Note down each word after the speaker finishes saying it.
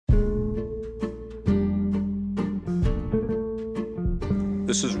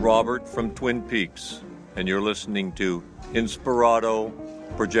This is Robert from Twin Peaks, and you're listening to Inspirato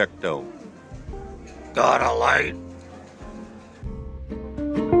Projecto. Got a light?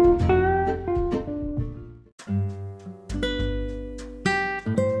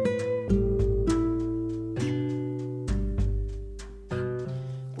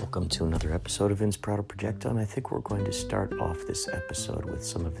 Welcome to another episode of Inspirato Projecto, and I think we're going to start off this episode with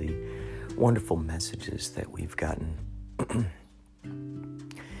some of the wonderful messages that we've gotten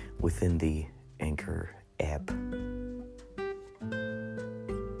within the Anchor app.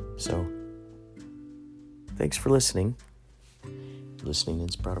 So, thanks for listening. Listening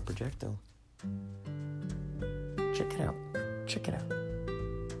to Inspirato Projecto. Check it out. Check it out.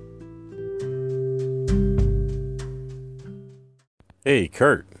 Hey,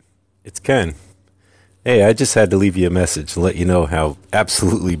 Kurt. It's Ken. Hey, I just had to leave you a message and let you know how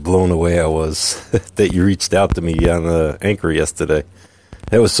absolutely blown away I was that you reached out to me on Anchor yesterday.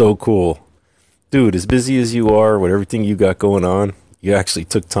 That was so cool. Dude, as busy as you are with everything you got going on, you actually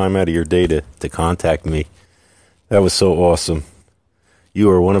took time out of your day to contact me. That was so awesome. You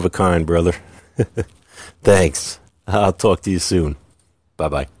are one of a kind, brother. Thanks. I'll talk to you soon.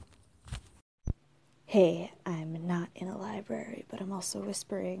 Bye-bye. Hey, I'm not in a library, but I'm also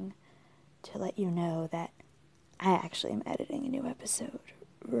whispering to let you know that I actually am editing a new episode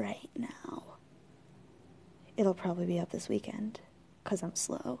right now. It'll probably be up this weekend, because I'm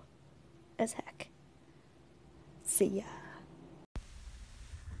slow as heck. See ya.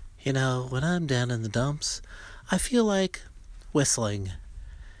 You know, when I'm down in the dumps, I feel like whistling.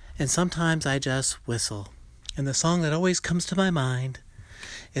 And sometimes I just whistle. And the song that always comes to my mind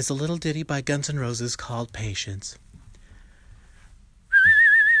is a little ditty by Guns N' Roses called Patience.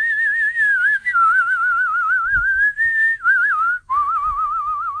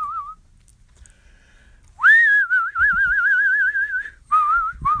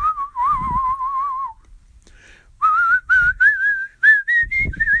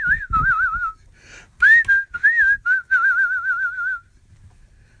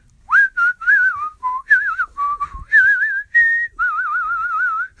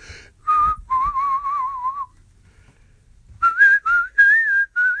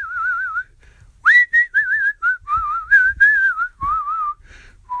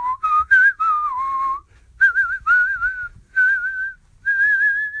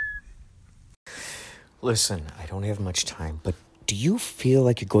 Listen, I don't have much time, but do you feel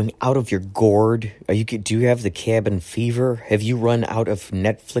like you're going out of your gourd? Do you have the cabin fever? Have you run out of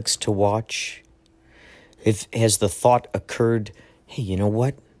Netflix to watch? Has the thought occurred, hey, you know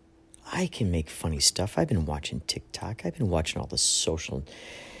what? I can make funny stuff. I've been watching TikTok. I've been watching all the social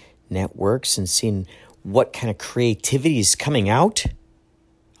networks and seeing what kind of creativity is coming out.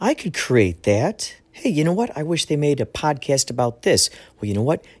 I could create that. Hey, you know what? I wish they made a podcast about this. Well, you know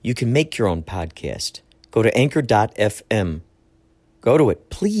what? You can make your own podcast. Go to anchor.fm. Go to it,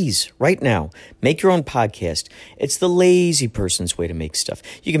 please, right now. Make your own podcast. It's the lazy person's way to make stuff.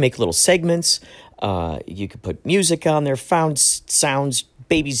 You can make little segments. You can put music on there, found sounds,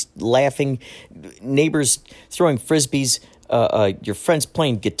 babies laughing, neighbors throwing frisbees, your friends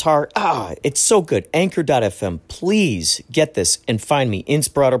playing guitar. It's so good. Anchor.fm. Please get this and find me,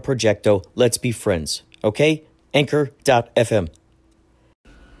 Inspirato Projecto. Let's be friends, okay? Anchor.fm.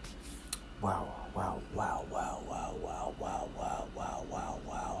 Wow.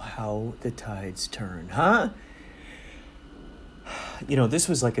 How the tides turn, huh? You know, this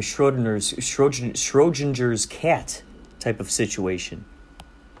was like a Schrodinger's cat type of situation.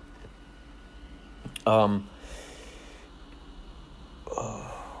 Oh,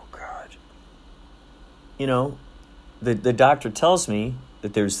 God. You know, the doctor tells me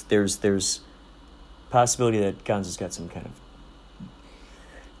that there's possibility that Gonzo's got some kind of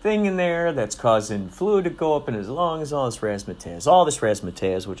thing in there that's causing fluid to go up in his lungs, all this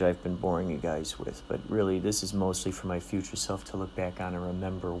razzmatazz, which I've been boring you guys with. But really, this is mostly for my future self to look back on and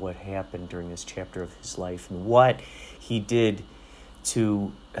remember what happened during this chapter of his life and what he did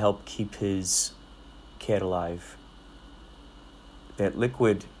to help keep his cat alive. That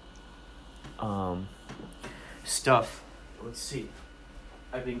liquid stuff. Let's see.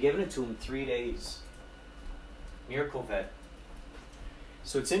 I've been giving it to him 3 days. Miracle Vet.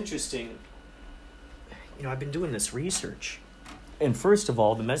 So it's interesting, you know, I've been doing this research. And first of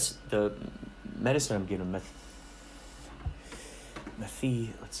all, the medicine I'm giving him, let's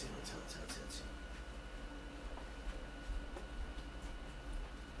see.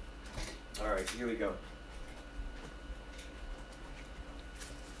 All right, here we go.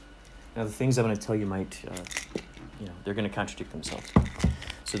 Now, the things I'm going to tell you might, they're going to contradict themselves.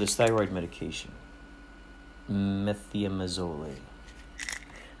 So this thyroid medication, methimazole.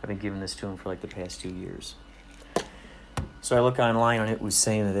 I've been giving this to him for like the past 2 years. So I look online and it was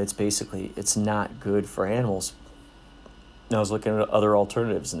saying that it's not good for animals. And I was looking at other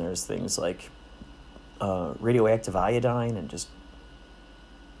alternatives, and there's things like radioactive iodine and just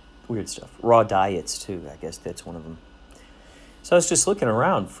weird stuff. Raw diets too, I guess that's one of them. So I was just looking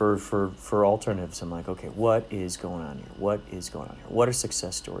around for alternatives. I'm like, okay, what is going on here? What are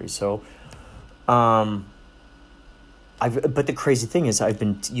success stories? So, but the crazy thing is, I've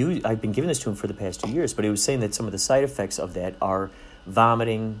been giving this to him for the past 2 years, but he was saying that some of the side effects of that are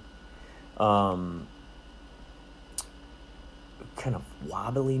vomiting, kind of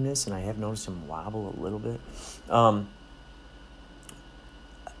wobbliness, and I have noticed him wobble a little bit.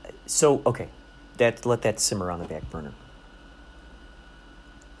 So okay, let that simmer on the back burner.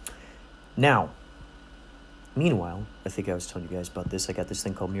 Now, meanwhile, I think I was telling you guys about this. I got this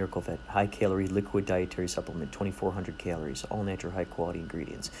thing called Miracle Vet, high-calorie liquid dietary supplement, 2,400 calories, all natural, high-quality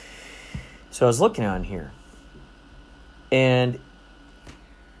ingredients. So I was looking on here, and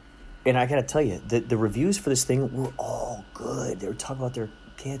I got to tell you, the reviews for this thing were all good. They were talking about their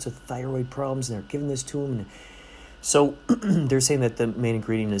cats with thyroid problems, and they're giving this to them. So they're saying that the main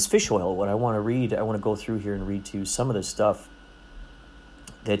ingredient is fish oil. What I want to go through here and read to you some of the stuff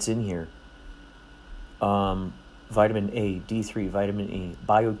that's in here. Vitamin A, D3, vitamin E,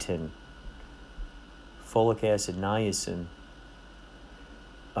 biotin, folic acid, niacin,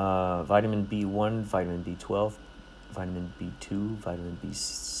 vitamin B1, vitamin B12, vitamin B2, vitamin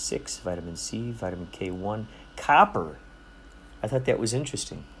B6, vitamin C, vitamin K1, copper. I thought that was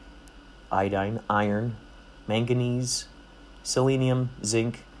interesting. Iodine, iron, manganese, selenium,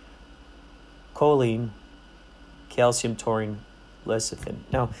 zinc, choline, calcium, taurine, lecithin.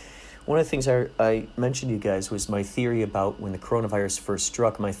 Now, one of the things I mentioned to you guys was my theory about when the coronavirus first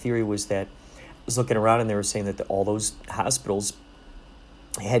struck. My theory was that I was looking around and they were saying that all those hospitals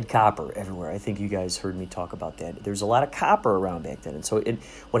had copper everywhere. I think you guys heard me talk about that. There's a lot of copper around back then. And so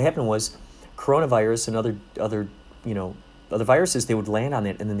what happened was coronavirus and other viruses, they would land on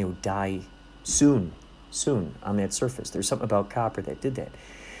it and then they would die soon on that surface. There's something about copper that did that.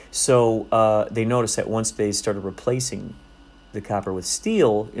 So they noticed that once they started replacing the copper with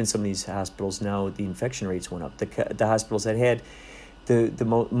steel in some of these hospitals, now the infection rates went up. The hospitals that had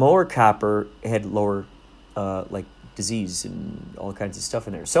the more copper had lower like disease and all kinds of stuff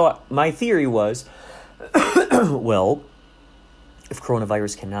in there. So my theory was, well, if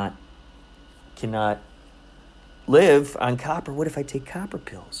coronavirus cannot live on copper, what if I take copper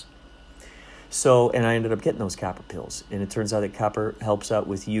pills? So, and I ended up getting those copper pills, and it turns out that copper helps out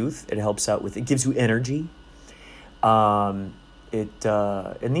with youth. It gives you energy. And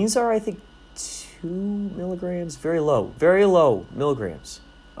these are, I think, 2 milligrams, very low milligrams,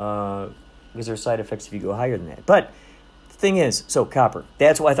 because there are side effects if you go higher than that. But the thing is, so copper,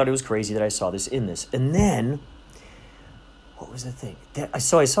 that's why I thought it was crazy that I saw this in this. And then, what was the thing?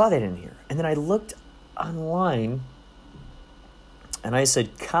 So I saw that in here, and then I looked online, and I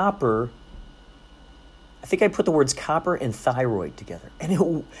said copper. I think I put the words copper and thyroid together,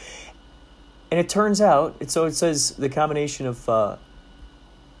 and it turns out, it says the combination of, oh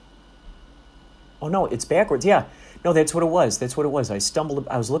no, it's backwards. Yeah, no, that's what it was.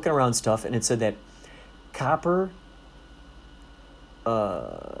 I was looking around stuff, and it said that copper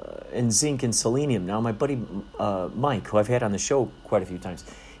and zinc and selenium. Now, my buddy Mike, who I've had on the show quite a few times,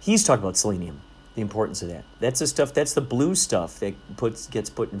 he's talked about selenium, the importance of that. That's the blue stuff that gets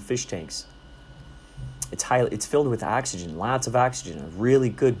put in fish tanks. It's filled with oxygen, lots of oxygen, a really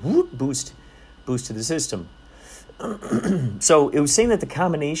good boost to the system. So it was saying that the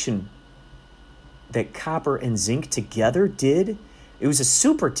combination that copper and zinc together it was a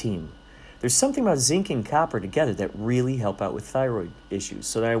super team. There's something about zinc and copper together that really help out with thyroid issues.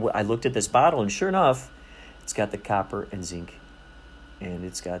 So then I looked at this bottle, and sure enough, it's got the copper and zinc, and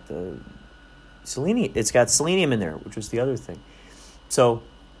it's got the selenium. It's got selenium in there, which was the other thing. So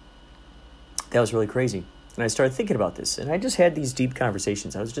that was really crazy. And I started thinking about this, and I just had these deep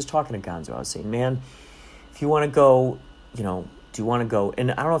conversations. I was just talking to Gonzo. I was saying, man, if you want to go, do you want to go?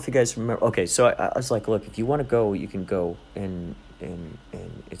 And I don't know if you guys remember. Okay, so I was like, look, if you want to go, you can go, and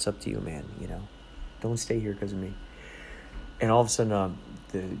it's up to you, man. Don't stay here because of me. And all of a sudden,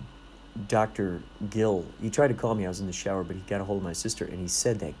 the Dr. Gill, he tried to call me. I was in the shower, but he got a hold of my sister, and he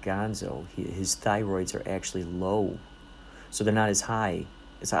said that Gonzo, his thyroids are actually low, so they're not as high.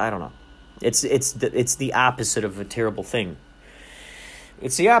 I don't know. It's the opposite of a terrible thing.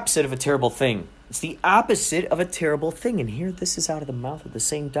 It's the opposite of a terrible thing. And here, this is out of the mouth of the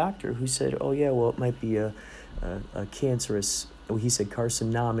same doctor who said, oh, yeah, well, it might be a cancerous, he said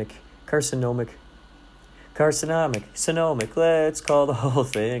carcinomic Carcinomic, sonomic, let's call the whole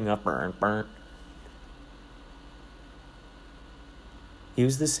thing up. Burn, burn. He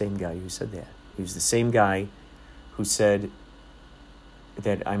was the same guy who said that. He was the same guy who said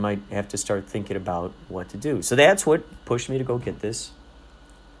that I might have to start thinking about what to do. So that's what pushed me to go get this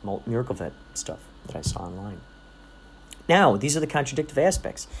Miracle Vet stuff that I saw online. Now, these are the contradictive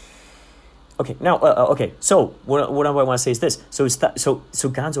aspects. Okay, now, so what I want to say is this. So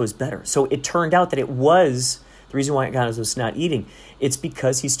Gonzo is better. So it turned out that it was, the reason why Gonzo was not eating, it's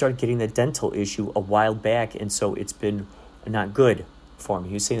because he started getting the dental issue a while back, and so it's been not good for him.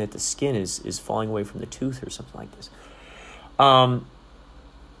 He was saying that the skin is falling away from the tooth or something like this.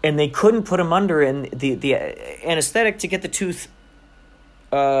 And they couldn't put him under the anesthetic to get the tooth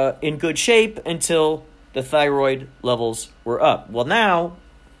in good shape until the thyroid levels were up. Well, now,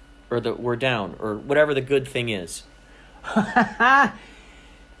 we're down, or whatever the good thing is.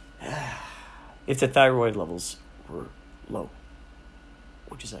 If the thyroid levels were low,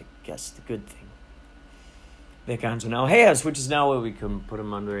 which is, I guess, the good thing that Gonzo now has, which is now where we can put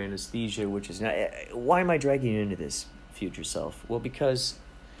him under anesthesia, which is now... Why am I dragging you into this, future self? Well, because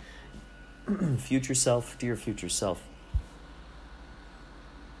future self, dear future self,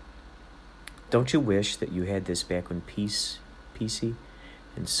 don't you wish that you had this back when PC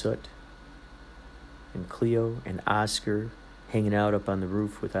and Soot and Cleo and Oscar hanging out up on the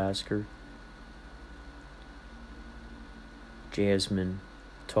roof with Oscar, Jasmine,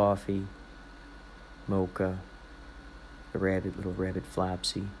 Toffee, Mocha, the little rabbit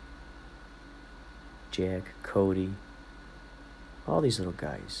Flopsy, Jack, Cody, all these little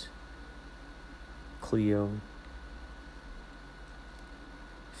guys, Cleo.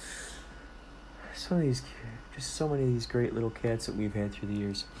 Just so many of these great little cats that we've had through the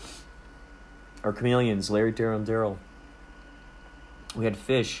years. Our chameleons, Larry, Daryl, and Daryl. We had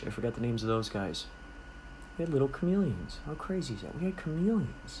Fish. I forgot the names of those guys. We had little chameleons. How crazy is that? We had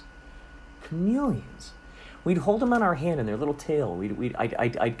chameleons. Chameleons. We'd hold them on our hand and their little tail.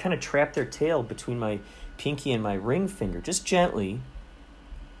 I'd kind of trap their tail between my pinky and my ring finger, just gently,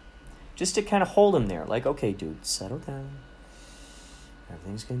 just to kind of hold them there. Like, okay, dude, settle down.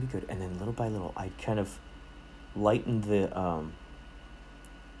 Everything's going to be good. And then little by little, I'd kind of lighten the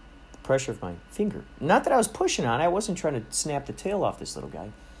pressure of my finger. Not that I was pushing on it. I wasn't trying to snap the tail off this little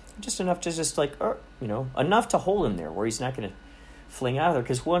guy. Just enough to just like, enough to hold him there where he's not going to fling out of there.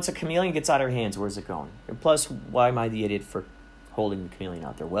 Because once a chameleon gets out of our hands, where's it going? And plus, why am I the idiot for holding the chameleon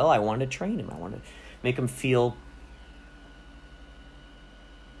out there? Well, I wanted to train him. I wanted to make him feel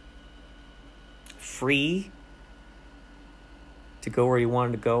free to go where he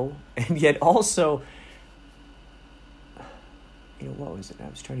wanted to go, and yet also, what was it? I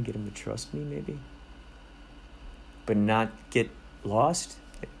was trying to get him to trust me, maybe, but not get lost.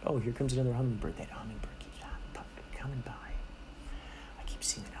 Oh, here comes another hummingbird. That hummingbird keeps on coming by. I keep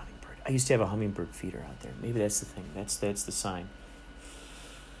seeing that hummingbird. I used to have a hummingbird feeder out there. Maybe that's the thing. That's the sign.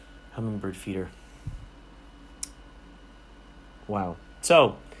 Hummingbird feeder. Wow.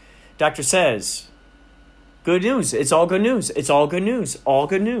 So, doctor says, good news. It's all good news. It's all good news. All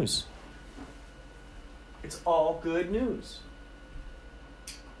good news. It's all good news.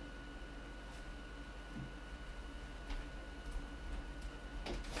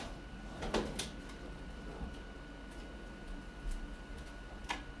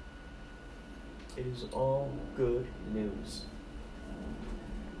 It is all good news.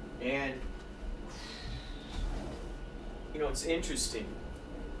 And, it's interesting.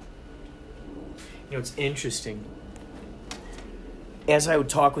 It's interesting. As I would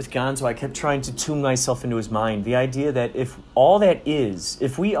talk with Gonzo, I kept trying to tune myself into his mind. The idea that if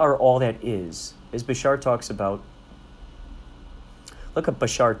we are all that is, as Bashar talks about, look up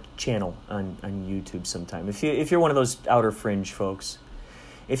Bashar channel on YouTube sometime. If you're one of those outer fringe folks,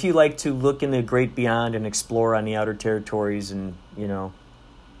 if you like to look in the great beyond and explore on the outer territories and,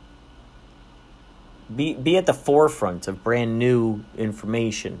 be at the forefront of brand new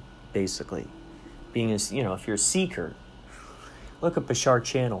information, basically. Being if you're a seeker, look up Bashar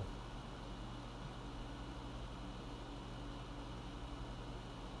channel.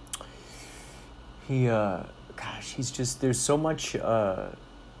 He's just, there's so much, it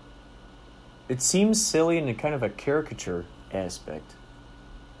seems silly in a kind of a caricature aspect,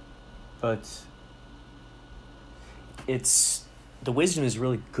 but the wisdom is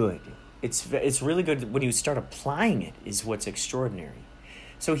really good. It's really good when you start applying it is what's extraordinary.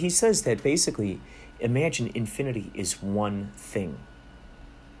 So he says that basically, imagine infinity is one thing.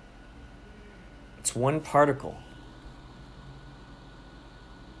 It's one particle.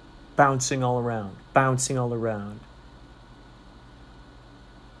 Bouncing all around. Bouncing all around.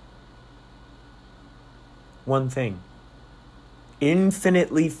 One thing.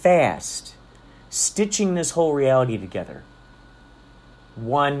 Infinitely fast. Stitching this whole reality together.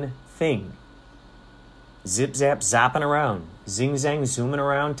 One thing. Zip zap zapping around. Zing zang zooming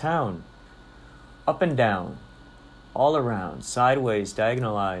around town. Up and down. All around. Sideways,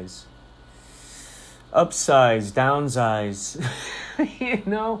 diagonalize. Upsize, downsize. You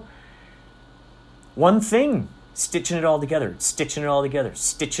know? One thing. Stitching it all together. Stitching it all together.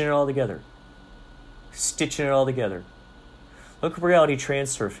 Stitching it all together. Stitching it all together. Look at reality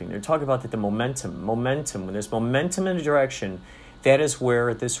transurfing. They're talking about that the momentum. When there's momentum in a direction, that is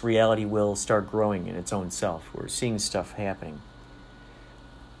where this reality will start growing in its own self. We're seeing stuff happening.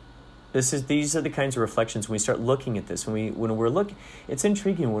 These are the kinds of reflections when we start looking at this. When we're looking, it's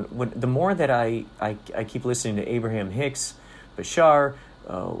intriguing. When the more that I keep listening to Abraham Hicks, Bashar,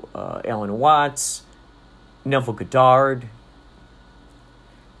 Alan Watts, Neville Goddard,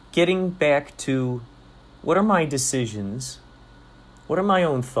 getting back to what are my decisions, what are my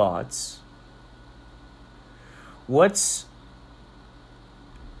own thoughts, what's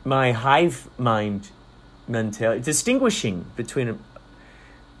my hive mind mentality, distinguishing between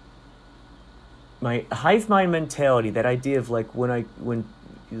my hive mind mentality, that idea of like when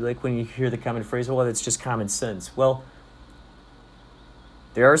you hear the common phrase, well, that's just common sense. Well,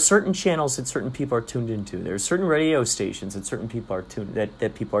 there are certain channels that certain people are tuned into. There are certain radio stations that certain people are tuned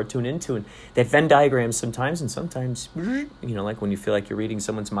that people are tuned into, and that Venn diagrams sometimes, and sometimes, like when you feel like you're reading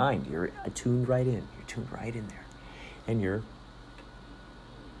someone's mind, you're tuned right in. You're tuned right in there, and you're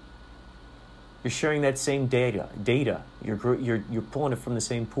sharing that same data. You're pulling it from the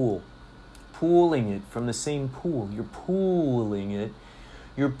same pool, pooling it from the same pool. You're pooling it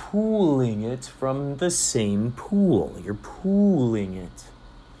from the same pool. You're pooling it.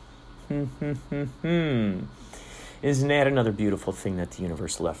 Isn't that another beautiful thing that the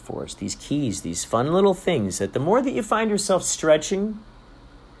universe left for us? These keys, these fun little things that the more that you find yourself stretching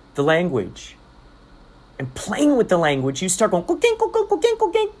the language and playing with the language, you start going,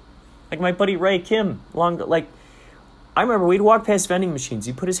 like my buddy Ray Kim. I remember we'd walk past vending machines.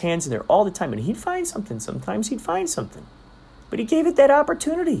 He'd put his hands in there all the time, and he'd find something. Sometimes he'd find something. But he gave it that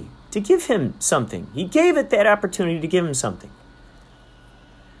opportunity to give him something. He gave it that opportunity to give him something.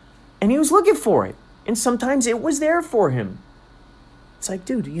 And he was looking for it. And sometimes it was there for him. It's like,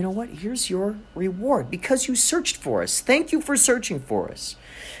 dude, you know what? Here's your reward because you searched for us. Thank you for searching for us.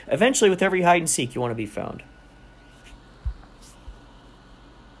 Eventually, with every hide and seek, you want to be found.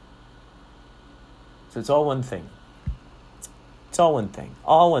 So it's all one thing. It's all one thing.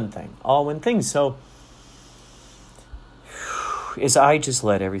 All one thing. All one thing. So as I just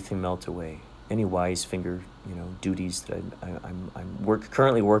let everything melt away, any wise finger, duties that I'm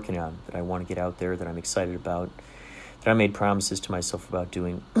currently working on, that I want to get out there, that I'm excited about, that I made promises to myself about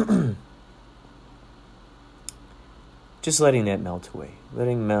doing, just letting that melt away,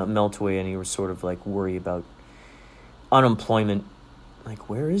 melt away any sort of like worry about unemployment, like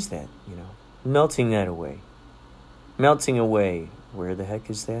where is that, melting that away, where the heck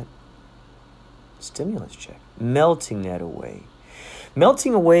is that? Stimulus check, melting that away.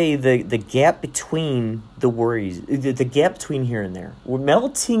 Melting away the gap between the worries, the gap between here and there. We're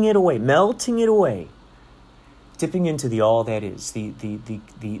melting it away. Dipping into the all that is,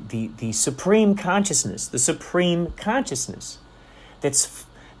 the supreme consciousness,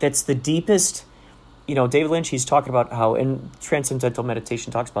 that's the deepest. David Lynch, he's talking about how, and Transcendental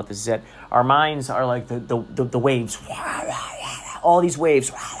Meditation talks about this, is that our minds are like the waves. All these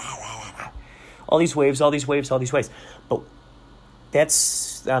waves. But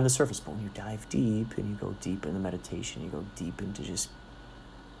that's on the surface. But when you dive deep and you go deep into meditation, you go deep into just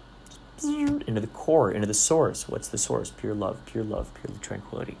into the core, into the source. What's the source? Pure love, pure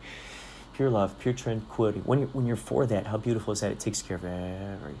tranquility. Pure love, pure tranquility. When you're for that, how beautiful is that? It takes care of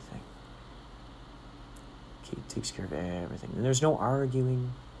everything. It takes care of everything. And there's no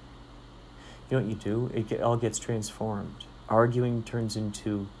arguing. You know what you do? It all gets transformed. Arguing turns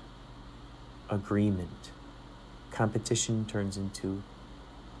into agreement. Competition turns into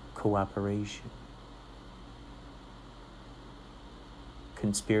cooperation.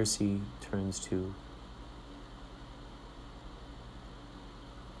 Conspiracy turns to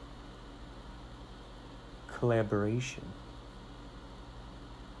collaboration.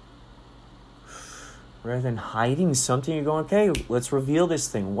 Rather than hiding something, you're going, okay, let's reveal this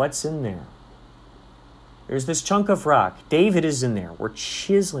thing. What's in there? There's this chunk of rock. David is in there. We're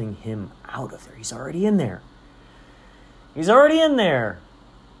chiseling him out of there. He's already in there.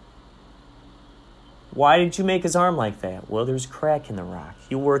 Why did you make his arm like that? Well, there's a crack in the rock.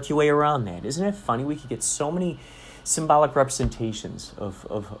 You work your way around that. Isn't it funny? We could get so many symbolic representations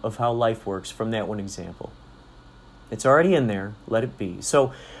of how life works from that one example. It's already in there. Let it be.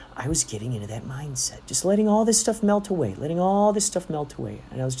 So I was getting into that mindset, just letting all this stuff melt away,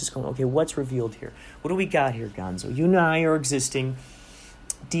 And I was just going, okay, what's revealed here? What do we got here, Gonzo? You and I are existing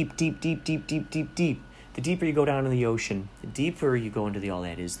deep, deep, deep, deep, deep, deep, deep. The deeper you go down in the ocean, the deeper you go into the all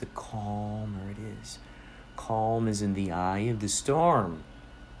that is, the calmer it is. Calm is in the eye of the storm.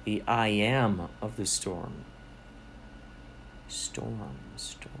 The I am of the storm. Storm.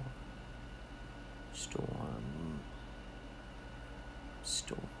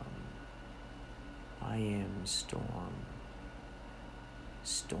 I am storm.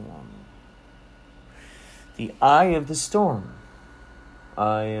 The eye of the storm.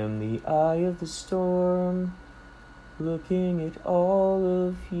 I am the eye of the storm, looking at all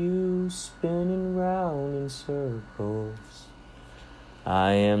of you spinning round in circles.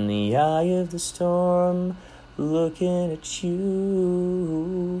 I am the eye of the storm, looking at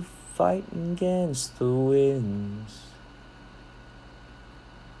you fighting against the winds.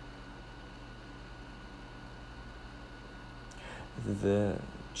 The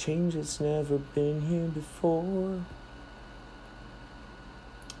change that's never been here before.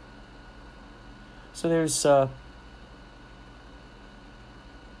 So there's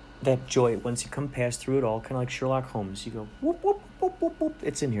that joy once you come past through it all, kind of like Sherlock Holmes. You go, whoop, whoop, whoop, whoop, whoop.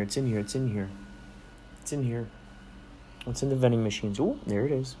 It's in here. It's in the vending machines. Oh, there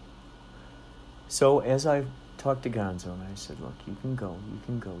it is. So as I talked to Gonzo, and I said, look, you can go.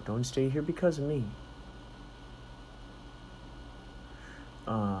 Don't stay here because of me.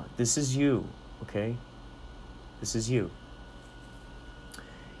 This is you, okay? This is you.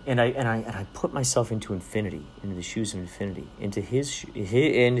 And I put myself into infinity, into the shoes of infinity, into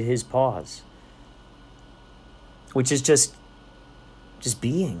his paws, which is just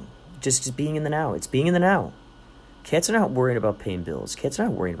being in the now. It's being in the now. Cats are not worrying about paying bills. Cats are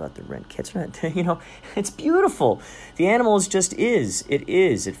not worrying about the rent. Cats are not, it's beautiful. The animal just is. It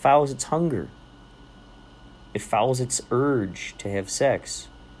is. It follows its hunger. It follows its urge to have sex.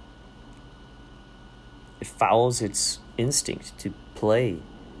 It follows its instinct to play.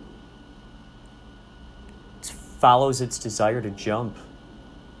 It follows its desire to jump.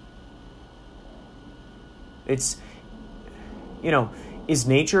 It's, is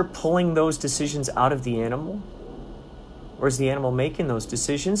nature pulling those decisions out of the animal? Or is the animal making those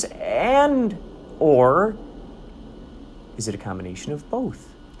decisions? Or is it a combination of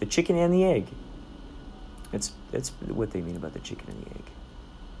both? The chicken and the egg. That's what they mean about the chicken and the egg.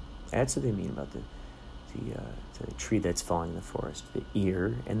 That's what they mean about the tree that's falling in the forest. The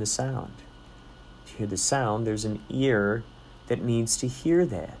ear and the sound. To hear the sound, there's an ear that needs to hear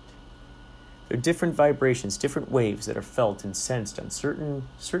that. There are different vibrations, different waves that are felt and sensed on certain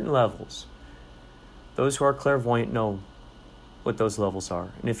levels. Those who are clairvoyant know what those levels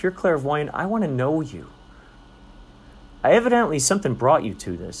are. And if you're clairvoyant, I want to know you. Evidently, something brought you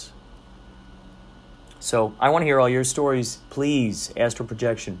to this. So I want to hear all your stories, please. Astral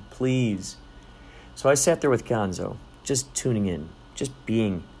projection, please. So I sat there with Gonzo, just tuning in, just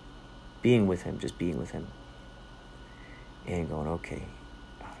being with him, and going, okay,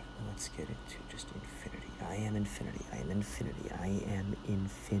 let's get into just infinity. I am infinity. I am infinity. I am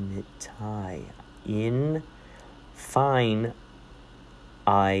infinitai. In fine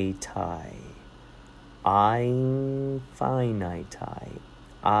I tie. I'm finitai.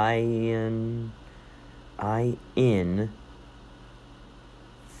 I in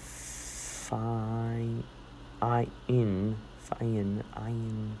fine. I in fine. I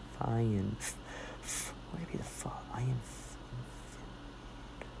in fine. What would be the fa? I am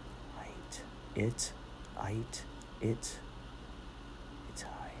it.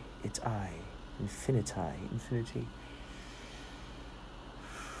 It's I. Infinitai. Infinity.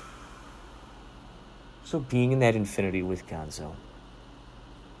 So being in that infinity with Gonzo.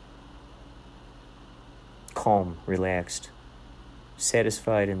 Calm, relaxed,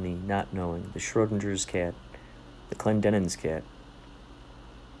 satisfied in the not knowing, the Schrodinger's cat, the Clendenin's cat,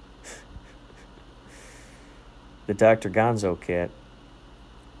 the Dr. Gonzo cat.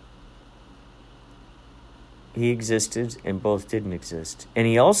 He existed and both didn't exist. And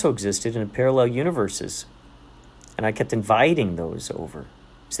he also existed in parallel universes. And I kept inviting those over.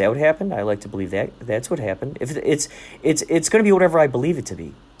 Is that what happened? I like to believe that's what happened. If it's going to be whatever I believe it to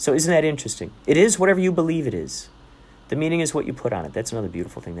be. So isn't that interesting? It is whatever you believe it is. The meaning is what you put on it. That's another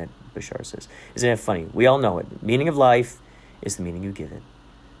beautiful thing that Bashar says. Isn't that funny? We all know it. Meaning of life is the meaning you give it.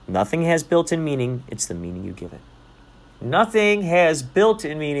 Nothing has built-in meaning. It's the meaning you give it. Nothing has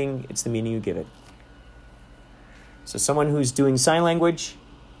built-in meaning. It's the meaning you give it. So someone who's doing sign language,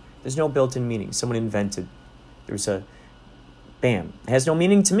 there's no built-in meaning. Someone invented. There's a, bam. It has no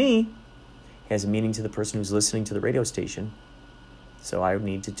meaning to me. It has a meaning to the person who's listening to the radio station. So I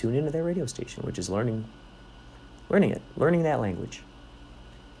need to tune into their radio station, which is learning that language.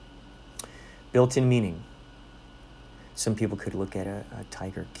 Built-in meaning. Some people could look at a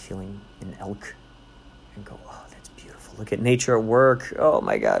tiger killing an elk and go, oh, that's beautiful. Look at nature at work. Oh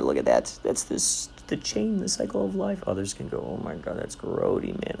my God, look at that. That's the chain, the cycle of life. Others can go, oh my God, that's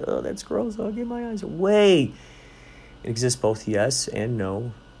grody, man. Oh, that's gross. I'll get my eyes away. It exists both yes and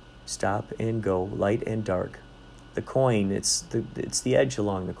no, stop and go, light and dark. The coin, it's the edge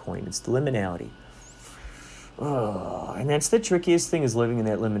along the coin. It's the liminality. Oh, and that's the trickiest thing, is living in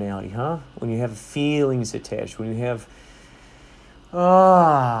that liminality, huh? When you have feelings attached, when you have...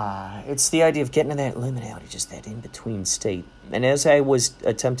 it's the idea of getting to that liminality, just that in-between state. And as I was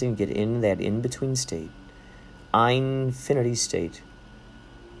attempting to get in that in-between state, infinity state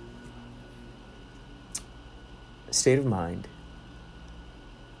of mind,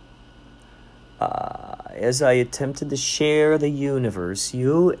 as I attempted to share the universe,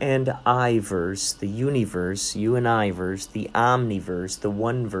 you and I-verse, the universe, you and I-verse, the omniverse, the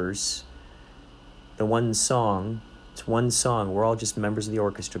one-verse, the one song. It's one song. We're all just members of the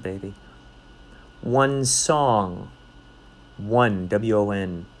orchestra, baby. One song. One,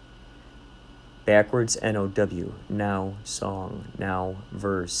 W-O-N. Backwards, N-O-W. Now song. Now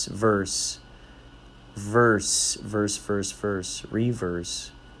verse. Verse. Verse. Verse, verse, verse.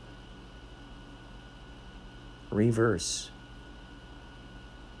 Reverse. Reverse.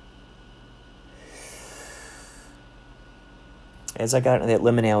 As I got into that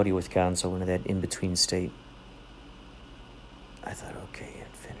liminality with Gonzo, into that in-between state, I thought, okay,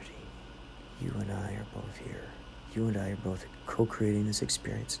 infinity, you and I are both here. You and I are both co-creating this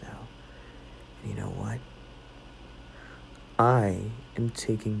experience now. And you know what? I am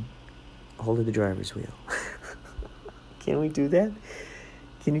taking hold of the driver's wheel. Can we do that?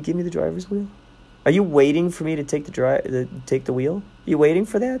 Can you give me the driver's wheel? Are you waiting for me to take the wheel? Are you waiting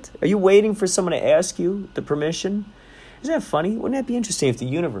for that? Are you waiting for someone to ask you the permission? Isn't that funny? Wouldn't that be interesting if the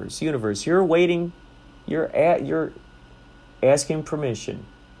universe, you're waiting, you're asking permission.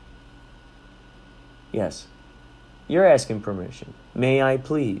 Yes. You're asking permission. May I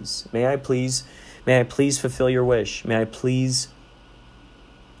please fulfill your wish? May I please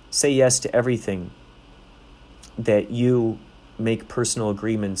say yes to everything that you make personal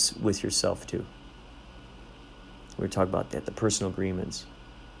agreements with yourself to? We were talking about that, the personal agreements.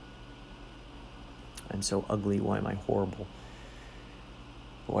 I'm so ugly. Why am I horrible?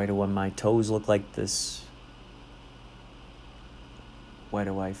 Why do my toes look like this? Why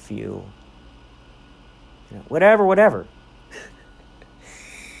do I feel? Whatever.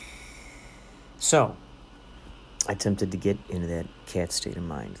 So, I attempted to get into that cat state of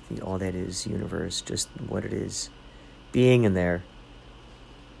mind. All that is universe, just what it is. Being in there.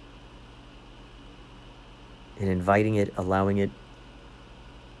 And inviting it, allowing it.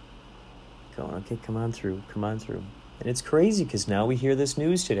 Going, okay, come on through. And it's crazy because now we hear this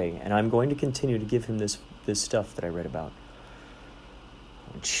news today. And I'm going to continue to give him this stuff that I read about.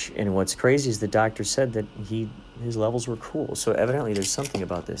 And what's crazy is the doctor said that his levels were cool. So evidently there's something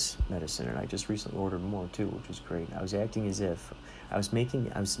about this medicine. And I just recently ordered more too, which was great. I was acting as if I was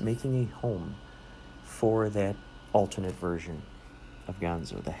making a home for that alternate version of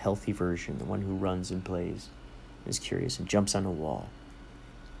Gonzo, the healthy version, the one who runs and plays, is curious and jumps on a wall.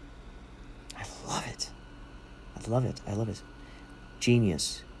 I love it.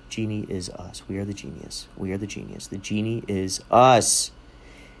 Genius. Genie is us. We are the genius. The genie is us.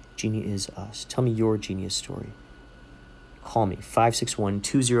 Tell me your genius story. Call me,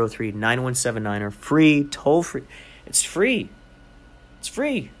 561-203-9179, or free, toll free. It's free. It's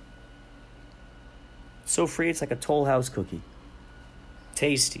so free, it's like a Toll House cookie.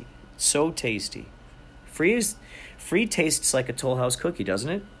 Tasty. So tasty. Free tastes like a Toll House cookie, doesn't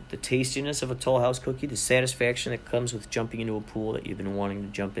it? The tastiness of a Toll House cookie, the satisfaction that comes with jumping into a pool that you've been wanting to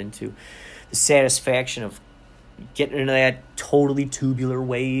jump into, the satisfaction of getting into that totally tubular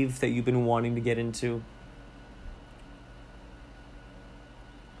wave that you've been wanting to get into.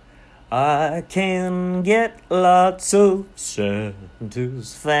 I can get lots of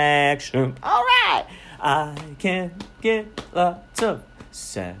satisfaction. All right. I can get lots of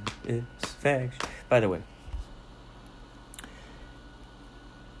satisfaction. By the way,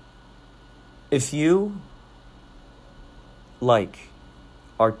 if you like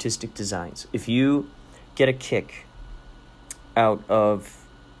artistic designs, if you get a kick out of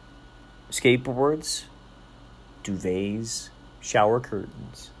skateboards, duvets, shower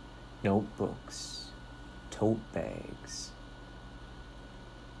curtains, notebooks, tote bags,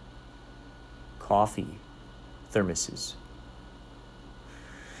 coffee, thermoses,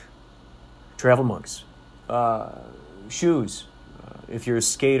 travel mugs, shoes. If you're a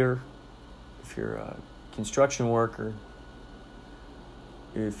skater, if you're a construction worker,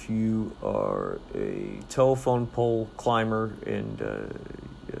 if you are a telephone pole climber and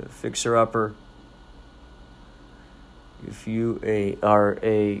fixer-upper, if you are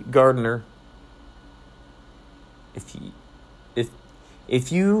a gardener,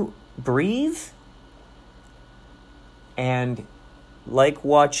 if you breathe and like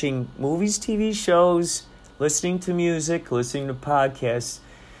watching movies, TV shows, listening to music, listening to podcasts,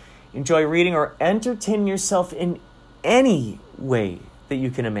 enjoy reading or entertain yourself in any way that you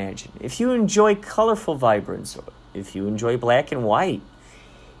can imagine. If you enjoy colorful vibrance, if you enjoy black and white,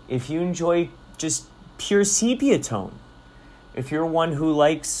 if you enjoy just pure sepia tone, if you're one who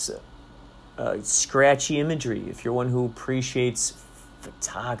likes scratchy imagery, if you're one who appreciates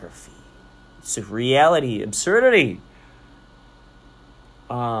photography, reality, absurdity,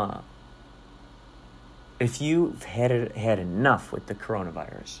 if you've had enough with the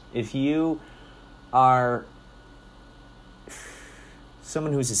coronavirus, if you are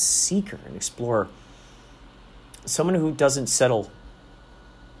someone who's a seeker, an explorer, someone who doesn't settle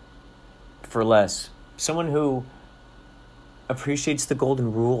for less, someone who appreciates the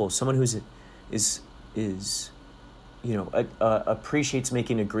golden rule, someone who's appreciates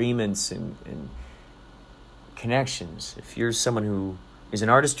making agreements and connections, if you're someone who is an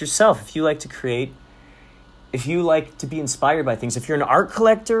artist yourself, if you like to create, if you like to be inspired by things, if you're an art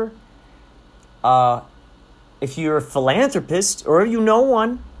collector, if you're a philanthropist, or you know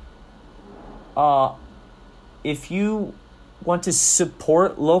one, if you want to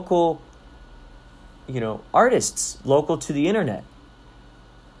support local, artists, local to the internet,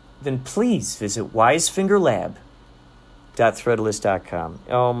 then please visit wisefingerlab.threadless.com.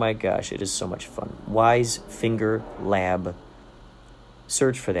 Oh my gosh, it is so much fun. Wisefinger Lab.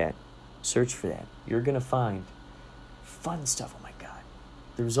 Search for that. You're going to find fun stuff. Oh my God.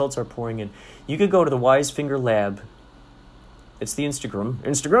 The results are pouring in. You could go to the Wisefinger Lab. It's the Instagram.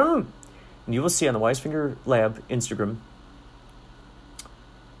 And you will see on the Wisefinger Lab Instagram,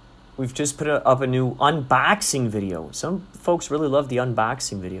 we've just put up a new unboxing video. Some folks really love the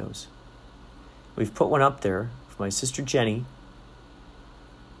unboxing videos. We've put one up there for my sister Jenny.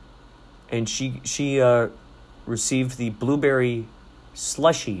 And she received the blueberry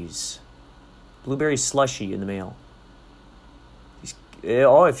slushy in the mail.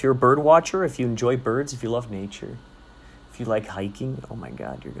 If you're a bird watcher, if you enjoy birds, if you love nature, if you like hiking, oh my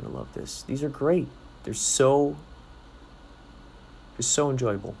God, you're going to love this. These are great. They're so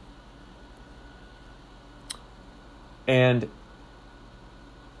enjoyable. And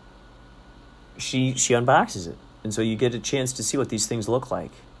she unboxes it. And so you get a chance to see what these things look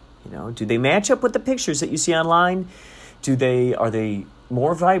like. Do they match up with the pictures that you see online? Are they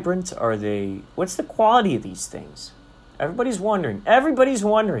more vibrant? What's the quality of these things? Everybody's wondering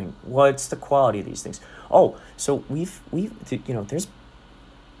what's the quality of these things. Oh, so we've there's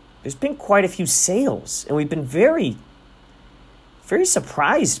been quite a few sales, and we've been very, very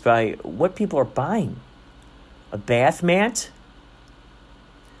surprised by what people are buying. A bath mat,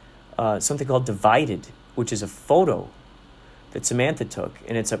 something called Divided, which is a photo that Samantha took,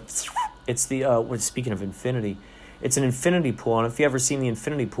 and speaking of infinity, it's an infinity pool. I don't know if you've ever seen the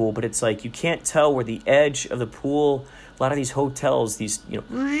infinity pool, but it's like you can't tell where the edge of the pool, a lot of these hotels,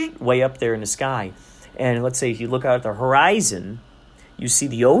 way up there in the sky. And let's say if you look out at the horizon, you see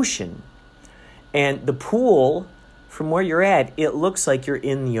the ocean. And the pool, from where you're at, it looks like you're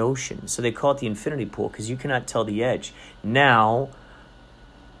in the ocean. So they call it the infinity pool because you cannot tell the edge. Now,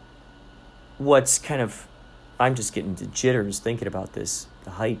 I'm just getting the jitters thinking about this,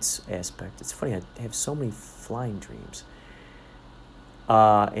 the heights aspect. It's funny, I have so many flying dreams.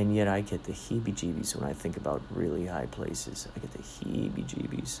 And yet I get the heebie-jeebies when I think about really high places. I get the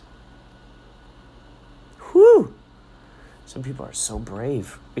heebie-jeebies. Whew! Some people are so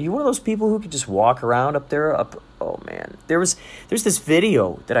brave. Are you one of those people who could just walk around up there? Oh, man. There's this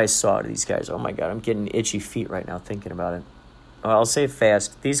video that I saw of these guys. Oh, my God. I'm getting itchy feet right now thinking about it. I'll say it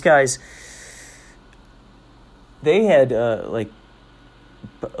fast. These guys, they had, like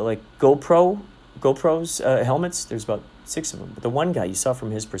GoPros helmets. There's about 6 of them. But the one guy, you saw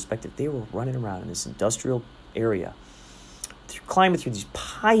from his perspective, they were running around in this industrial area, climbing through these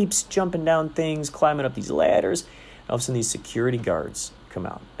pipes, jumping down things, climbing up these ladders. And all of a sudden, these security guards come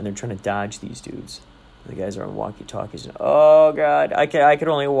out, and they're trying to dodge these dudes. And the guys are on walkie-talkies. And, oh, God. I could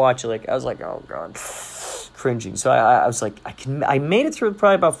only watch it. I was like, oh, God. Cringing. So I was like, I made it through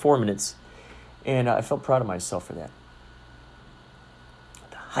probably about 4 minutes. And I felt proud of myself for that.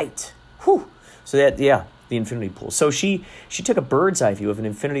 The height. Whew. So the infinity pool. So she took a bird's eye view of an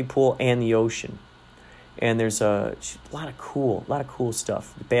infinity pool and the ocean. And there's a lot of cool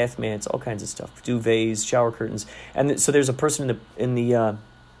stuff. Bath mats, all kinds of stuff. Duvets, shower curtains. And so there's a person in the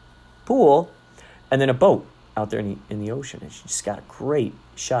pool, and then a boat out there in the ocean. And she just got a great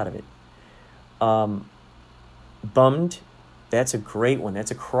shot of it. Bummed. That's a great one.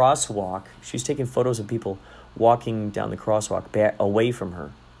 That's a crosswalk. She's taking photos of people walking down the crosswalk back away from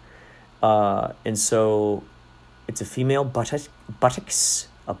her. And so it's a female buttocks,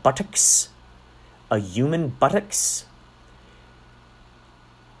 a human buttocks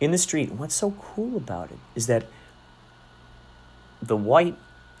in the street. And what's so cool about it is that the white,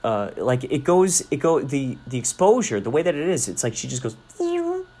 the exposure, the way that it is, it's like she just goes,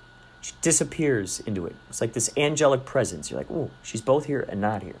 she disappears into it. It's like this angelic presence. You're like, oh, she's both here and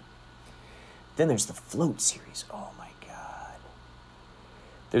not here. Then there's the float series. Oh my God.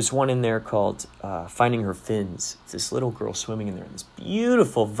 There's one in there called Finding Her Fins. It's this little girl swimming in there in this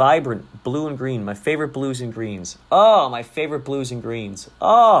beautiful, vibrant blue and green. My favorite blues and greens. Oh, my favorite blues and greens.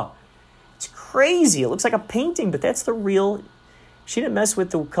 Oh, it's crazy. It looks like a painting, but that's the real. She didn't mess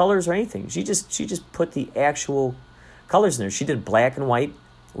with the colors or anything. She just put the actual colors in there. She did black and white,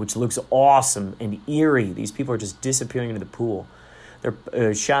 which looks awesome and eerie. These people are just disappearing into the pool. There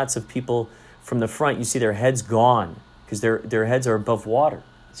are shots of people from the front. You see their heads gone because their heads are above water.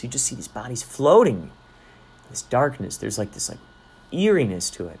 So you just see these bodies floating. This darkness. There's like this eeriness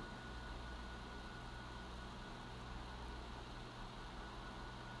to it.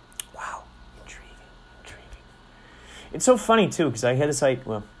 Wow. Intriguing. It's so funny, too, because I had this idea.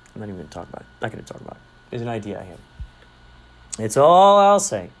 Well, I'm not even going to talk about it. Not going to talk about it. There's an idea I had. It's all I'll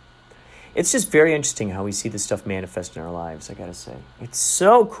say. It's just very interesting how we see this stuff manifest in our lives, I gotta say. It's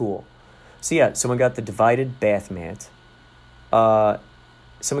so cool. So yeah, someone got the divided bath mat.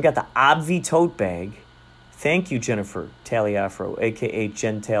 Someone got the Obvi tote bag. Thank you, Jennifer Taliafro, a.k.a.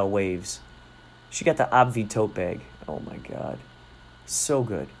 Gentile Waves. She got the Obvi tote bag. Oh, my God. So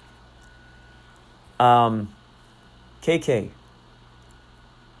good. KK.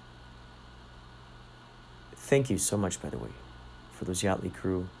 Thank you so much, by the way, for those Yachtly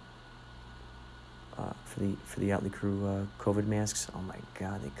Crew, for the Yachtly Crew COVID masks. Oh my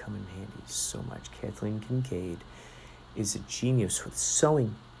God, they come in handy so much. Kathleen Kincaid is a genius with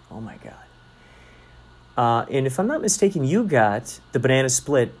sewing. Oh my God. And if I'm not mistaken, you got the Banana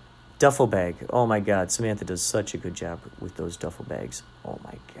Split duffel bag. Oh my God, Samantha does such a good job with those duffel bags. Oh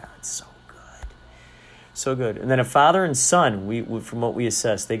my God, so good, so good. And then a father and son. We from what we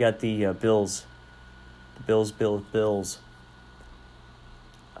assessed, they got the Bills. Bills.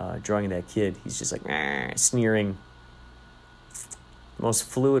 Drawing that kid, he's just like sneering.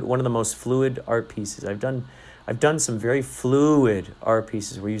 One of the most fluid art pieces I've done some very fluid art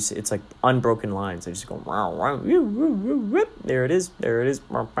pieces where it's like unbroken lines. I just go there it is.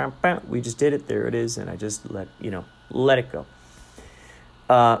 We just did it. There it is, and I just let it go.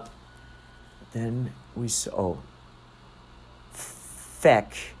 Then we saw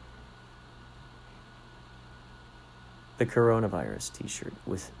Feck. The coronavirus T-shirt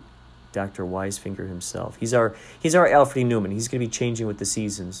with Dr. Wisefinger himself. He's our Alfred Newman. He's going to be changing with the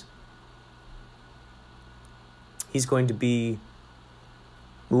seasons. He's going to be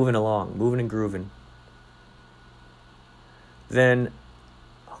moving and grooving. Then,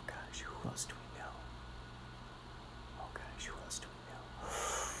 oh gosh, who else do we know?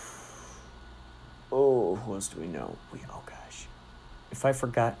 Oh, who else do we know? Oh gosh, if I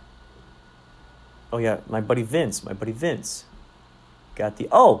forgot. Oh, yeah, my buddy Vince. Got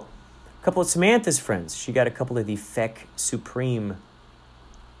a couple of Samantha's friends. She got a couple of the Feck Supreme.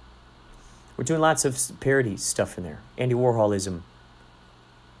 We're doing lots of parody stuff in there. Andy Warholism.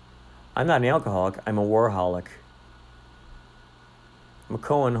 I'm not an alcoholic. I'm a Warholic. I'm a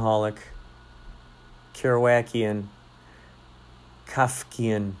Cohenholic. Kerouacian.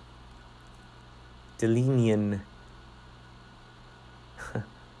 Kafkian. Delenian.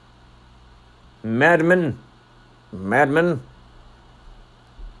 Madman.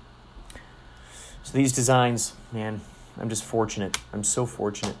 So these designs, man, I'm just fortunate. I'm so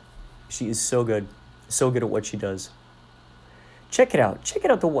fortunate. She is so good at what she does. Check it out. Check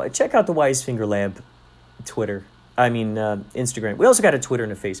out the Wisefinger Lab Instagram. We also got a Twitter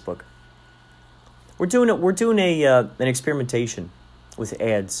and a Facebook. We're doing an experimentation with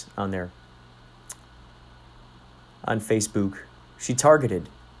ads on there. On Facebook. She targeted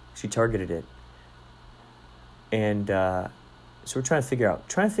it. And so we're trying to figure out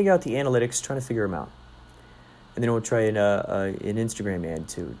the analytics, trying to figure them out. And then we'll try an Instagram ad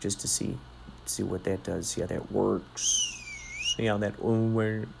too, just to see what that does, see how that works, see how that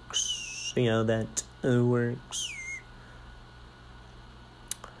It works.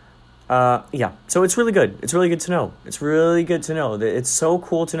 Yeah, so it's really good. It's really good to know. It's really good to know. That it's so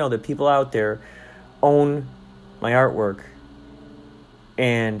cool to know that people out there own my artwork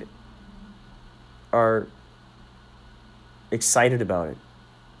and are excited about it.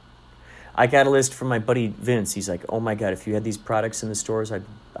 I got a list from my buddy Vince. He's like, oh my God, if you had these products in the stores, I'd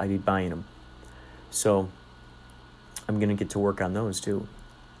be buying them. So I'm going to get to work on those too.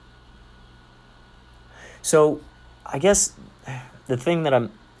 So I guess the thing that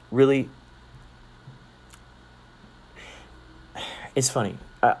I'm really... It's funny.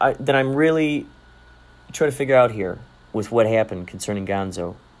 That I'm really trying to figure out here with what happened concerning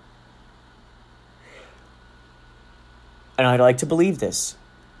Gonzo. And I'd like to believe this.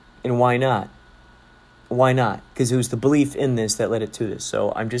 And why not? Why not? Because it was the belief in this that led it to this.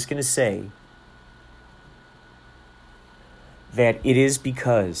 So I'm just going to say that it is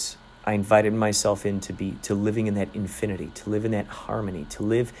because I invited myself in to living in that infinity, to live in that harmony,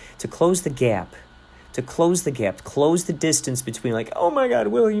 to close the gap, close the distance between like, oh my God,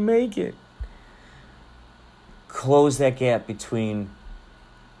 will he make it? Close that gap between,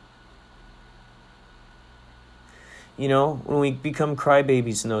 when we become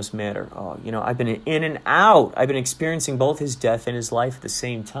crybabies in those matter. Oh, I've been in and out. I've been experiencing both his death and his life at the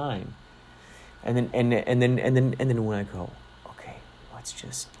same time. And then when I go, okay, let's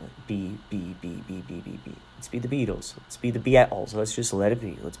just be. Let's be the Beatles. Let's be the Beatles. Let's just let it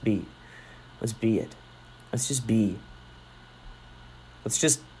be. Let's be it. Let's just be. Let's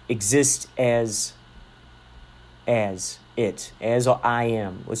just exist as it, as I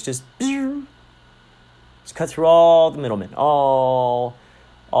am. Let's just cut through all the middlemen, all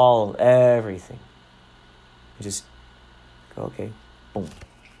everything. And just go, okay, boom,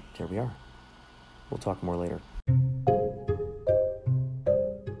 there we are. We'll talk more later.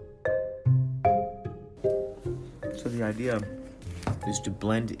 So the idea is to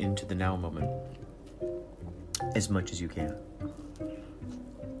blend into the now moment as much as you can.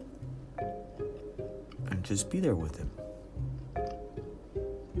 And just be there with him.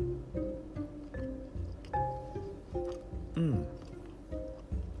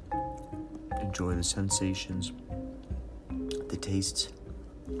 Enjoy the sensations, the tastes,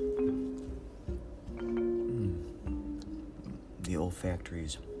 the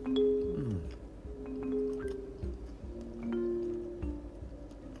olfactories.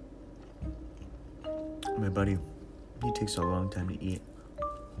 My buddy, he takes a long time to eat.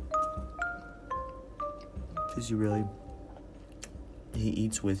 Because he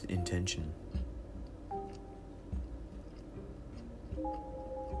eats with intention.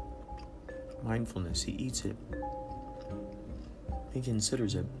 Mindfulness, he eats it. He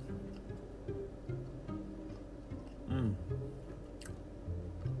considers it.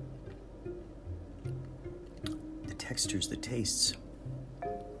 The textures, the tastes.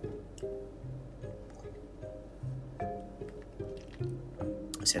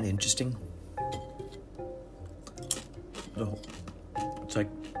 Is that interesting? No. It's like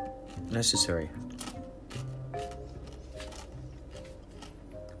necessary.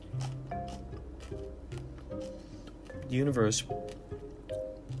 The universe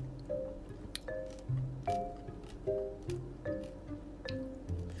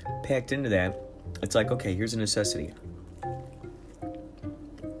packed into that. It's like, okay, here's a necessity.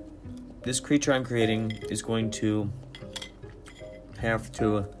 This creature I'm creating is going to have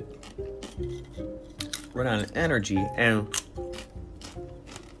to run on energy, and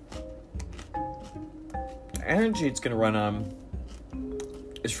the energy it's going to run on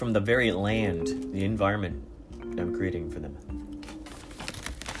is from the very land, the environment I'm creating for them.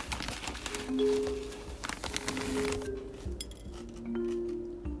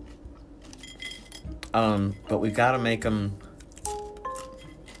 But we gotta make them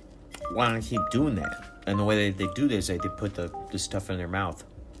want to keep doing that. And the way they do this, they put the stuff in their mouth.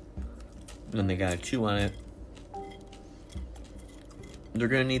 And then they gotta chew on it. They're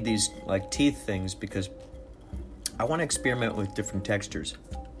gonna need these like teeth things because I want to experiment with different textures.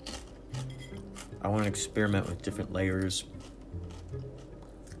 I want to experiment with different layers.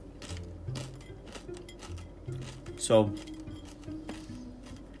 So,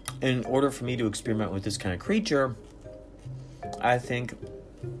 in order for me to experiment with this kind of creature, I think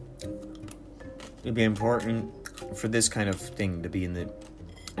it'd be important for this kind of thing to be in the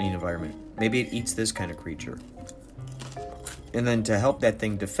environment. Maybe it eats this kind of creature. And then to help that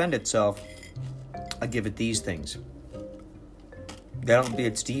thing defend itself, I give it these things. That'll be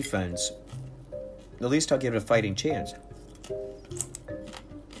its defense. At least I'll give it a fighting chance.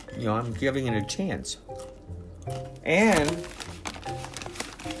 I'm giving it a chance. And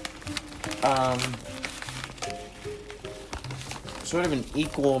sort of an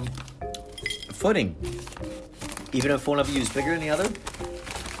equal footing. Even if one of you is bigger than the other,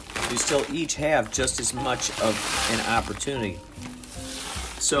 you still each have just as much of an opportunity.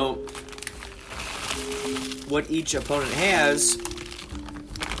 So, what each opponent has,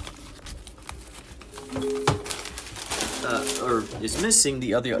 or is missing,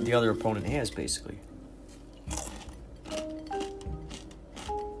 the other opponent has, basically.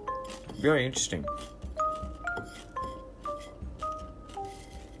 Very interesting.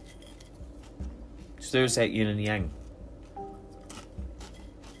 So there's that yin and yang.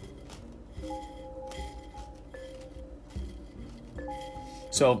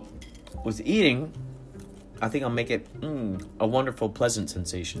 So, with eating, I think I'll make it a wonderful, pleasant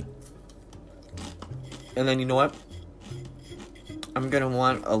sensation. And then, you know what? I'm going to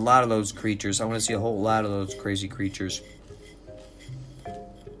want a lot of those creatures. I want to see a whole lot of those crazy creatures.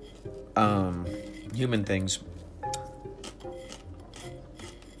 Human things.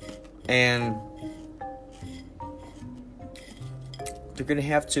 And they're going to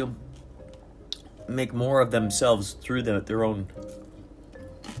have to make more of themselves through their own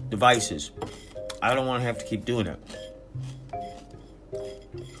devices. I don't want to have to keep doing it.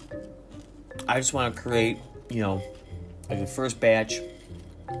 I just want to create, like the first batch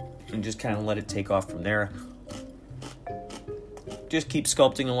and just kind of let it take off from there. Just keep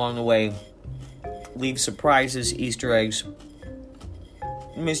sculpting along the way. Leave surprises, Easter eggs,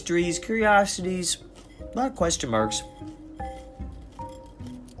 mysteries, curiosities, a lot of question marks.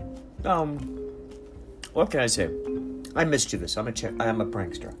 What can I say? I'm mischievous. I'm a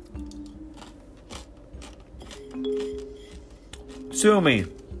prankster. Sue me.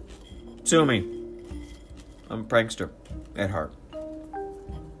 I'm a prankster at heart.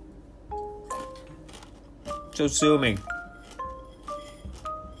 So sue me.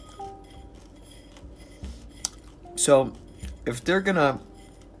 So, if they're gonna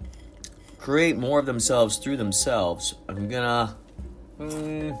create more of themselves through themselves, I'm gonna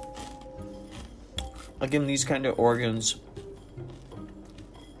I'll give them these kind of organs.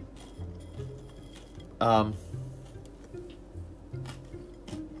 And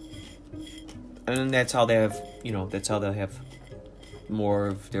then that's how they have, that's how they'll have more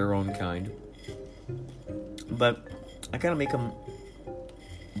of their own kind. But I gotta make them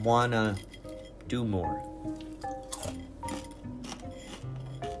wanna do more.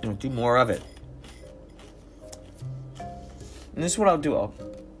 Do more of it. And this is what I'll do.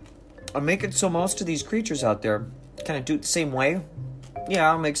 I'll make it so most of these creatures out there kind of do it the same way.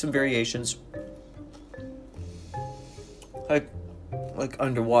 Yeah, I'll make some variations. Like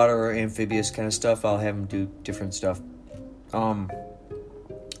underwater or amphibious kind of stuff, I'll have them do different stuff. I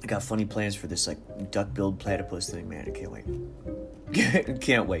got funny plans for this, like, duck-billed platypus thing, man. I can't wait.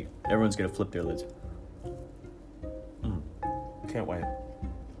 Can't wait. Everyone's gonna flip their lids. Can't wait.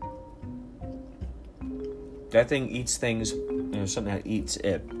 That thing eats things, something that eats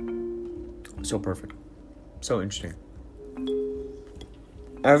it. So perfect. So interesting.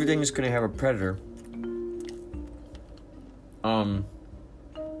 Everything is going to have a predator.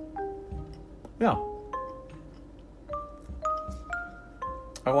 Yeah.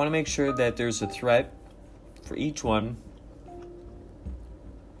 I want to make sure that there's a threat for each one.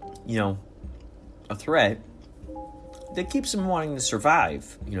 A threat that keeps them wanting to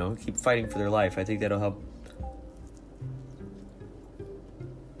survive. Keep fighting for their life. I think that'll help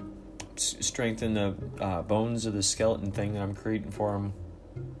strengthen the bones of the skeleton thing that I'm creating for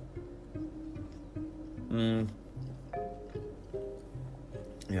them.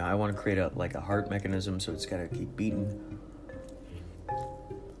 Yeah, I want to create a heart mechanism, so it's got to keep beating.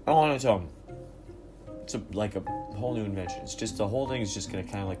 On its own. It's like a whole new invention. It's just the whole thing is just going to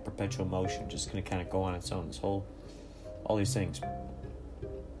kind of like perpetual motion, just going to kind of go on its own. All these things.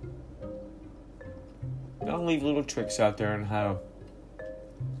 I'll leave little tricks out there on how to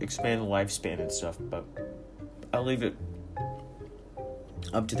expand the lifespan and stuff, but I'll leave it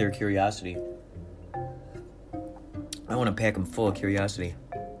up to their curiosity. I want to pack them full of curiosity.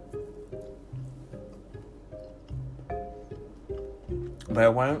 But I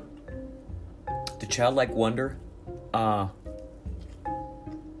want the childlike wonder, sort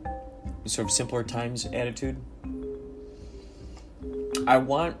of simpler times attitude. I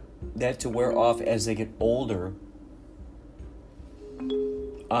want that to wear off as they get older.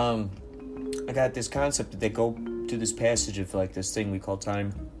 I got this concept that they go to this passage of like this thing we call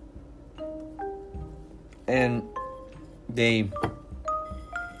time, and they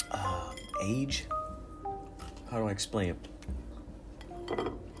age. How do I explain it?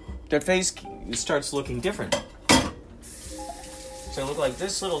 Their face starts looking different. So I look like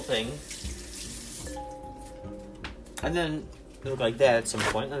this little thing, and then They look like that at some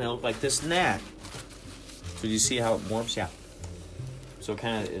point, and then they look like this and that. So do you see how it morphs? Yeah. So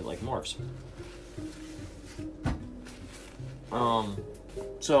it like morphs.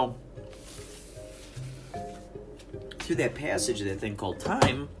 So through that passage of that thing called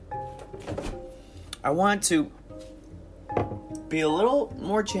time, I want to be a little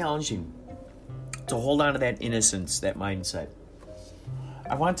more challenging, to hold on to that innocence, that mindset.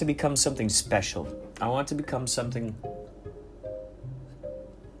 I want to become something special. I want to become something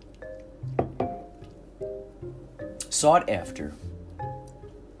sought after.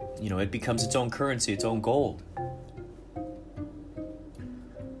 It becomes its own currency, its own gold.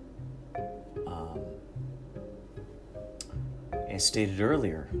 As stated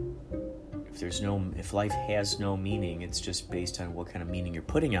earlier, if life has no meaning, it's just based on what kind of meaning you're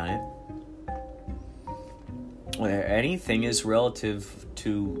putting on it. Anything is relative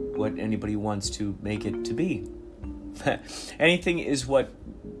to what anybody wants to make it to be. Anything is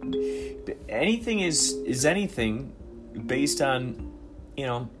anything based on,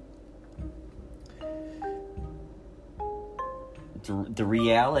 the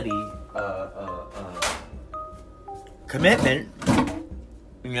reality, commitment,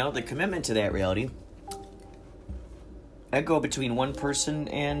 the commitment to that reality. I go between one person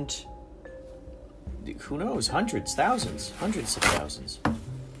and, who knows, hundreds of thousands,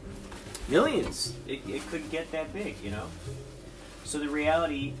 millions. It could get that big, So the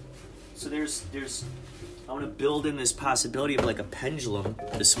reality, there's I want to build in this possibility of like a pendulum,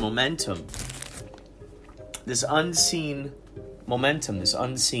 this momentum, this unseen momentum, this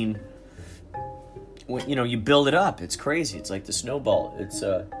unseen, you build it up. It's crazy. It's like the snowball. It's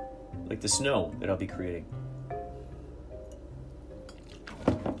like the snow that I'll be creating.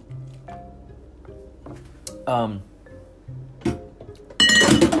 And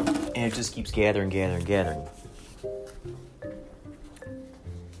it just keeps gathering.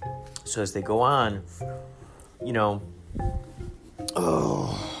 So as they go on,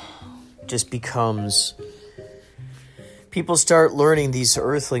 just becomes, people start learning, these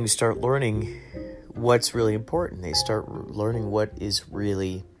earthlings start learning what's really important. They start learning what is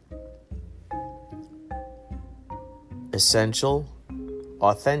really essential,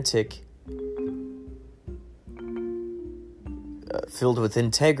 authentic, filled with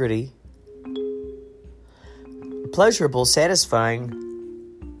integrity, pleasurable, satisfying,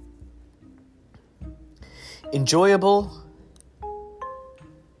 enjoyable,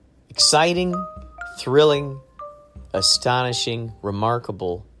 exciting, thrilling, astonishing,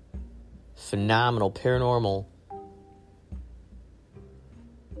 remarkable, phenomenal, paranormal,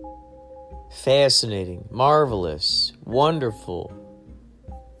 fascinating, marvelous, wonderful,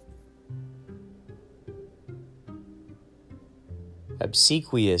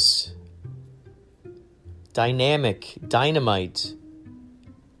 obsequious, dynamic, dynamite,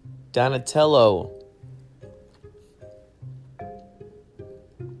 Donatello,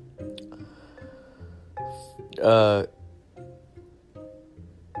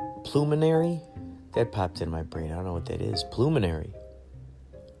 pluminary? That popped in my brain. I don't know what that is. Pluminary.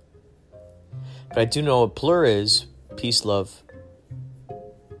 But I do know what plur is. Peace, love,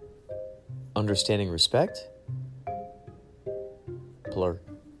 understanding, respect. Plur.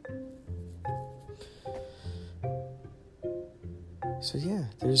 So yeah,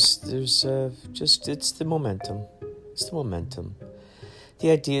 there's just, it's the momentum. It's the momentum. The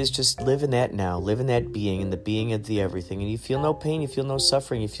idea is just live in that now, live in that being, in the being of the everything, and you feel no pain, you feel no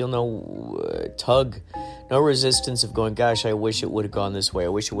suffering, you feel no tug, no resistance of going, gosh, I wish it would have gone this way, I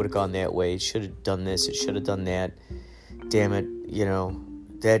wish it would have gone that way, it should have done this, it should have done that, damn it,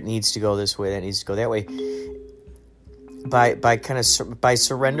 that needs to go this way, that needs to go that way. By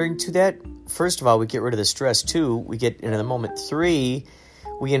surrendering to that, first of all, we get rid of the stress. 2, we get into the moment. 3,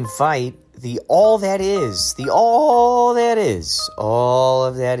 we invite all of that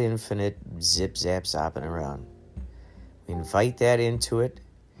infinite zip zap zopping around. We invite that into it.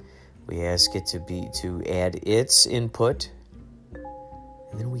 We ask it to add its input,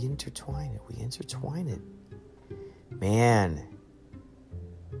 and then we intertwine it. Man,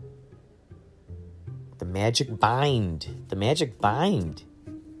 the magic bind.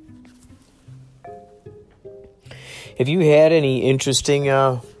 Have you had any interesting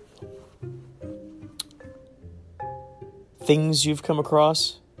things you've come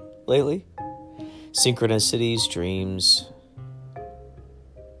across lately? Synchronicities, dreams,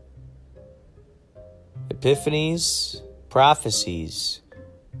 epiphanies, prophecies,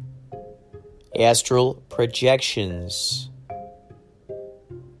 astral projections,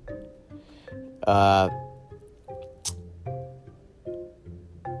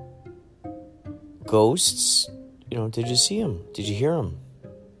 ghosts, did you see them? Did you hear them?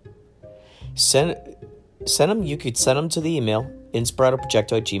 Send them. You could send them to the email,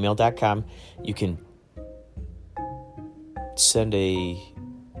 inspiratoprojecto@gmail.com. You can send a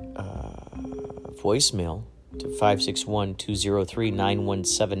voicemail to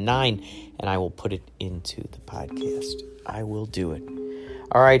 561-203-9179, and I will put it into the podcast. I will do it.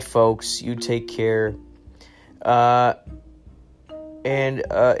 All right, folks, you take care. And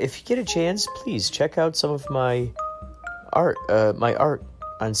if you get a chance, please check out some of my art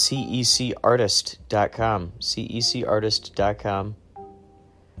on cecartist.com. cecartist.com. I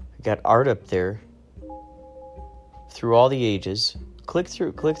got art up there through all the ages. Click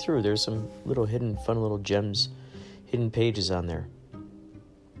through. There's some little fun little gems, hidden pages on there.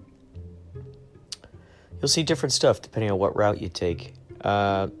 You'll see different stuff depending on what route you take.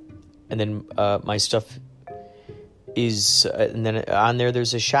 And then my stuff is, and then on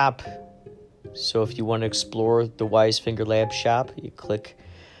there's a shop. So if you want to explore the Wise Finger Lab shop, you click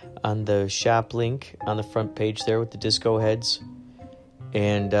on the shop link on the front page there with the disco heads,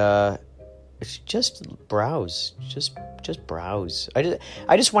 and just browse. Just browse. I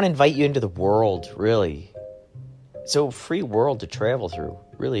just want to invite you into the world. Really, it's a free world to travel through.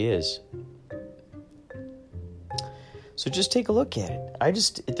 It really is. So just take a look at it.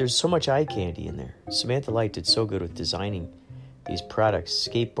 There's so much eye candy in there. Samantha Light did so good with designing these products: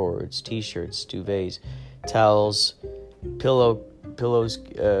 skateboards, t-shirts, duvets, towels, pillows,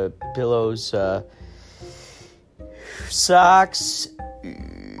 socks,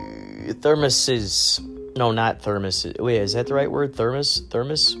 thermoses. No, not thermoses. Wait, is that the right word?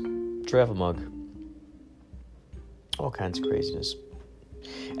 Thermos, travel mug. All kinds of craziness.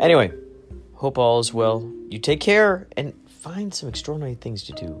 Anyway, hope all is well. You take care and find some extraordinary things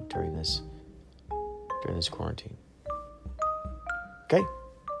to do during this quarantine. Okay?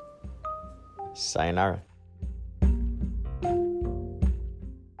 Sayonara.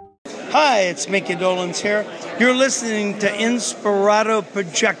 Hi, it's Mickey Dolans here. You're listening to Inspirato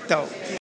Projecto.